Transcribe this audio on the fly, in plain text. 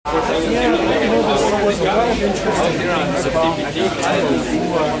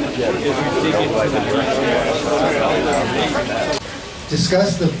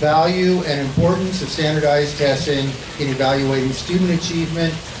Discuss the value and importance of standardized testing in evaluating student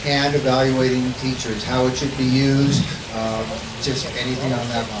achievement and evaluating teachers, how it should be used, just anything on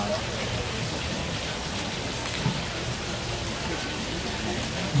that line.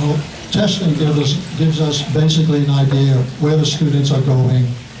 Well, testing gives us basically an idea of where the students are going,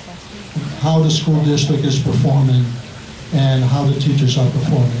 how the school district is performing, and how the teachers are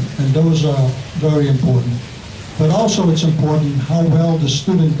performing. And those are very important. But also it's important how well the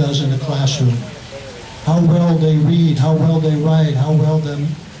student does in the classroom, how well they read, how well they write, how well their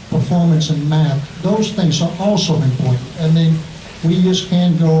performance in math. Those things are also important. And then we just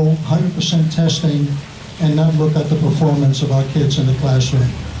can't go 100% testing and not look at the performance of our kids in the classroom.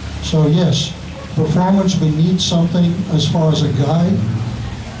 So yes, performance, we need something as far as a guide,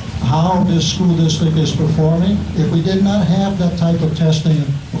 how this school district is performing. If we did not have that type of testing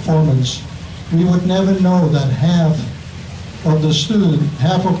and performance, we would never know that half of the schools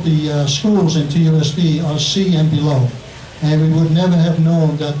in TUSD are C and below. And we would never have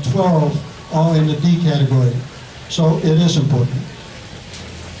known that 12 are in the D category. So it is important.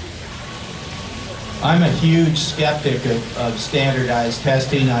 I'm a huge skeptic of standardized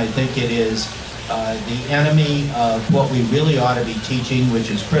testing. I think it is the enemy of what we really ought to be teaching, which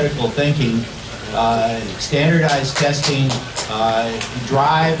is critical thinking. Standardized testing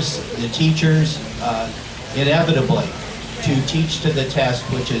drives the teachers inevitably to teach to the test,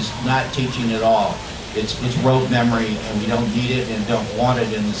 which is not teaching at all. It's rote memory, and we don't need it and don't want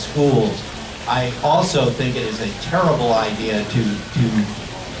it in the schools. I also think it is a terrible idea to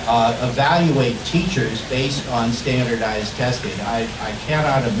evaluate teachers based on standardized testing. I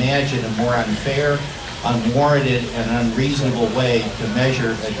cannot imagine a more unfair, unwarranted, and unreasonable way to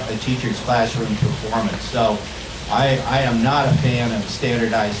measure a teacher's classroom performance. So I am not a fan of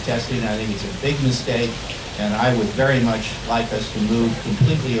standardized testing. I think it's a big mistake, and I would very much like us to move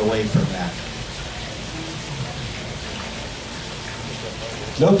completely away from that.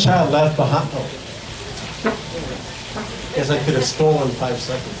 No child left behind. Oh. Guess I could have stolen 5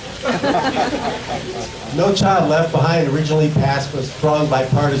 seconds. No Child Left Behind originally passed with strong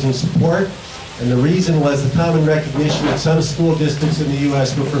bipartisan support, and the reason was the common recognition that some school districts in the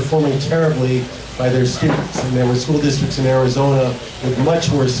U.S. were performing terribly by their students, and there were school districts in Arizona with much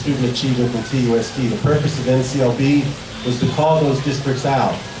worse student achievement than TUSD. The purpose of NCLB was to call those districts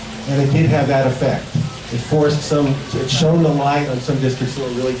out, and it did have that effect. It shone the light on some districts that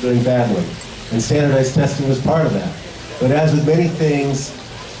were really doing badly, and standardized testing was part of that. But as with many things,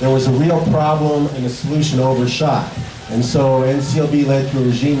 there was a real problem and the solution overshot. And so NCLB led to a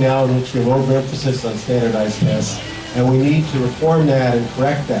regime now in which we have overemphasis on standardized tests, and we need to reform that and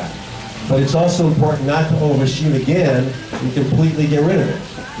correct that. But it's also important not to overshoot again and completely get rid of it.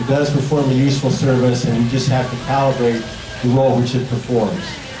 It does perform a useful service, and we just have to calibrate the role which it performs.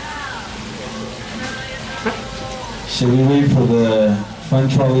 Should we wait for the fun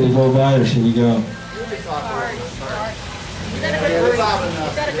trolley to go by, or should we go? Do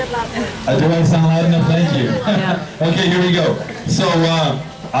I sound loud enough? Thank you. Okay, here we go. So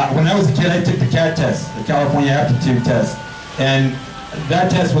when I was a kid, I took the CAT test, the California Aptitude Test, and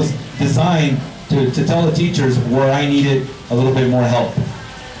that test was designed to tell the teachers where I needed a little bit more help.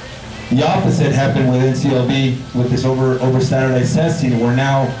 The opposite happened with NCLB with this over standardized testing, where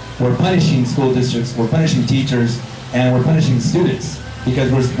now we're punishing school districts, we're punishing teachers, and we're punishing students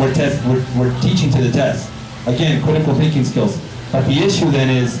because we're teaching to the test. Again, critical thinking skills. But the issue then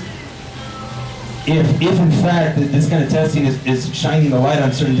is, if in fact this kind of testing is shining the light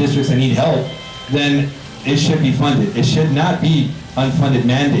on certain districts that need help, then it should be funded. It should not be unfunded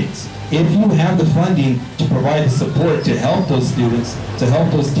mandates. If you have the funding to provide the support to help those students, to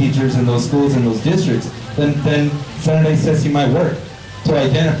help those teachers in those schools and those districts, then standardized testing might work to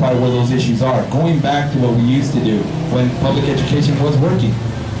identify where those issues are. Going back to what we used to do when public education was working.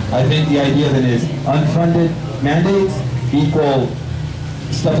 I think the idea then is unfunded mandates equal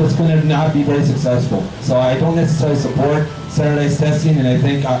stuff that's going to not be very successful. So I don't necessarily support standardized testing, and I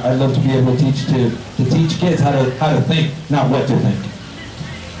think I'd love to be able to teach kids how to think, not what to think.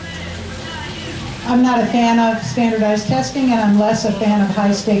 I'm not a fan of standardized testing, and I'm less a fan of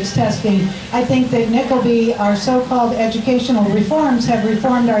high-stakes testing. I think that Nickleby, our so-called educational reforms, have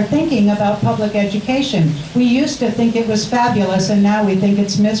reformed our thinking about public education. We used to think it was fabulous, and now we think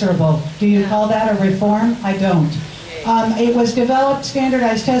it's miserable. Do you call that a reform? I don't. It was developed,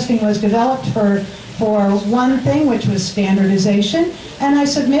 standardized testing was developed for one thing, which was standardization. And I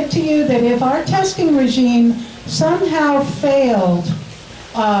submit to you that if our testing regime somehow failed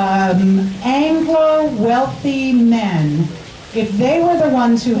Anglo-wealthy men, if they were the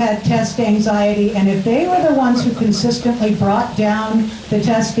ones who had test anxiety, and if they were the ones who consistently brought down the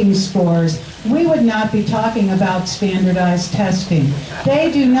testing scores, we would not be talking about standardized testing. They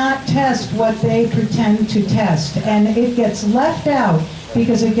do not test what they pretend to test, and it gets left out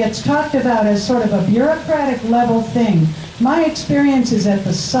because it gets talked about as sort of a bureaucratic level thing. My experience is at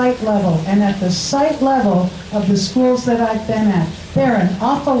the site level, and at the site level of the schools that I've been at, there are an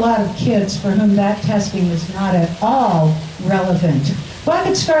awful lot of kids for whom that testing is not at all relevant. Well, I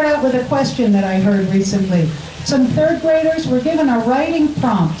could start out with a question that I heard recently. Some third graders were given a writing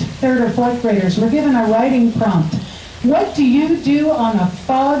prompt, third or fourth graders were given a writing prompt. What do you do on a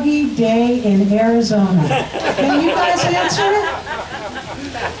foggy day in Arizona? Can you guys answer it?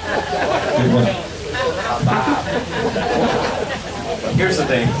 Good one. Here's the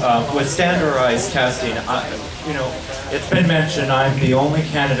thing, with standardized testing, it's been mentioned I'm the only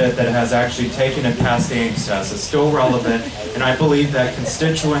candidate that has actually taken a past Ames test. It's still relevant, and I believe that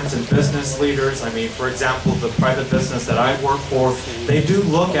constituents and business leaders, for example, the private business that I work for, they do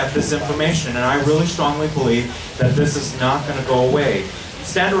look at this information, and I really strongly believe that this is not going to go away.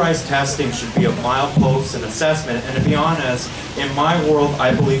 Standardized testing should be a milepost and assessment, and to be honest, in my world,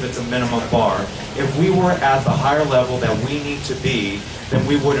 I believe it's a minimum bar. If we were at the higher level that we need to be, then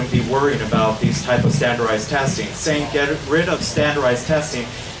we wouldn't be worrying about these type of standardized testing. Saying get rid of standardized testing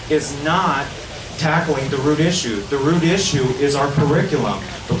is not tackling the root issue. The root issue is our curriculum,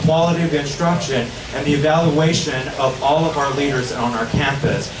 the quality of instruction, and the evaluation of all of our leaders on our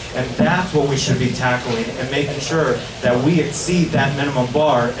campus. And that's what we should be tackling and making sure that we exceed that minimum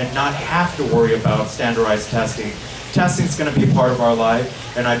bar and not have to worry about standardized testing. Testing is going to be a part of our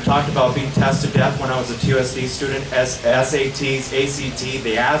life, and I've talked about being tested to death when I was a TUSD student, SATs, ACT,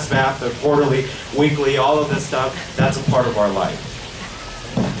 the ASVAB, the quarterly, weekly, all of this stuff, that's a part of our life.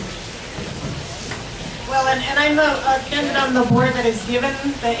 Well, and I'm a candidate on the board that is given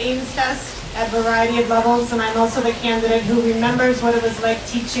the Ames test at a variety of levels, and I'm also the candidate who remembers what it was like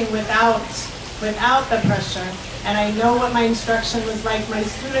teaching without the pressure. And I know what my instruction was like. My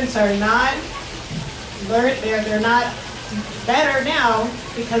students are not they're not better now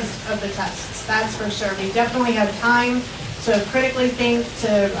because of the tests, that's for sure. We definitely have time to critically think,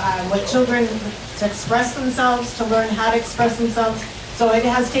 to what children, to express themselves, to learn how to express themselves. So it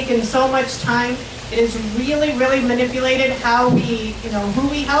has taken so much time. It is really, really manipulated how we, who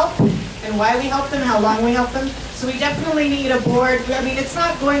we help and why we help them, how long we help them. So we definitely need a board. It's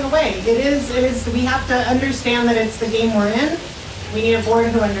not going away. It is, we have to understand that it's the game we're in. We need a board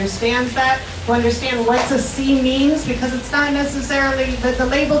who understands that, who understands what a C means, because it's not necessarily that the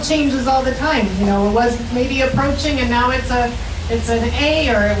label changes all the time. It was maybe approaching and now it's an A,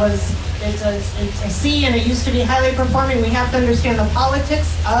 or it's a C and it used to be highly performing. We have to understand the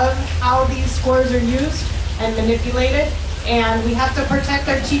politics of how these scores are used and manipulated, and we have to protect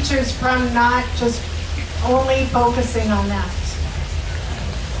our teachers from not just only focusing on that.